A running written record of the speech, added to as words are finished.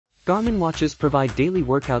Garmin watches provide daily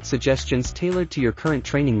workout suggestions tailored to your current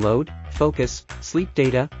training load, focus, sleep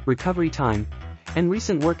data, recovery time, and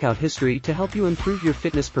recent workout history to help you improve your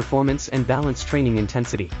fitness performance and balance training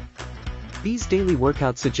intensity. These daily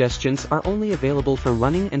workout suggestions are only available for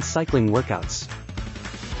running and cycling workouts.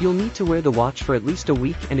 You'll need to wear the watch for at least a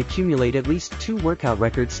week and accumulate at least 2 workout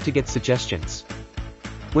records to get suggestions.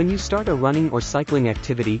 When you start a running or cycling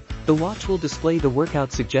activity, the watch will display the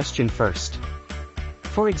workout suggestion first.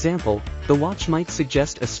 For example, the watch might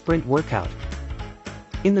suggest a sprint workout.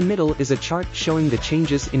 In the middle is a chart showing the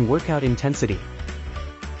changes in workout intensity,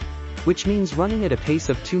 which means running at a pace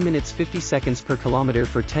of 2 minutes 50 seconds per kilometer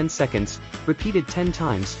for 10 seconds, repeated 10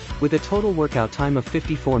 times, with a total workout time of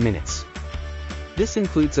 54 minutes. This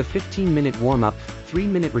includes a 15-minute warm-up,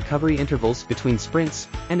 3-minute recovery intervals between sprints,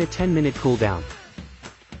 and a 10-minute cool-down.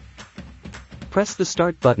 Press the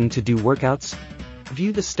Start button to do workouts,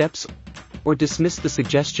 view the steps, or dismiss the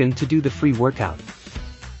suggestion to do the free workout.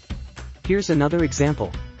 Here's another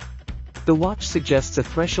example. The watch suggests a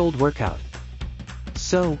threshold workout.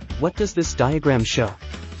 So, what does this diagram show?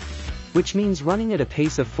 Which means running at a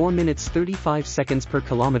pace of 4 minutes 35 seconds per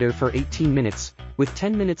kilometer for 18 minutes, with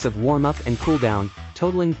 10 minutes of warm-up and cool-down,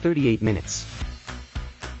 totaling 38 minutes.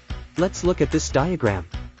 Let's look at this diagram.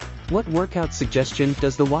 What workout suggestion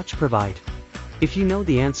does the watch provide? If you know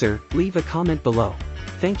the answer, leave a comment below.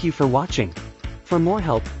 Thank you for watching. For more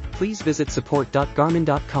help, please visit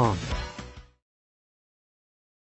support.garmin.com.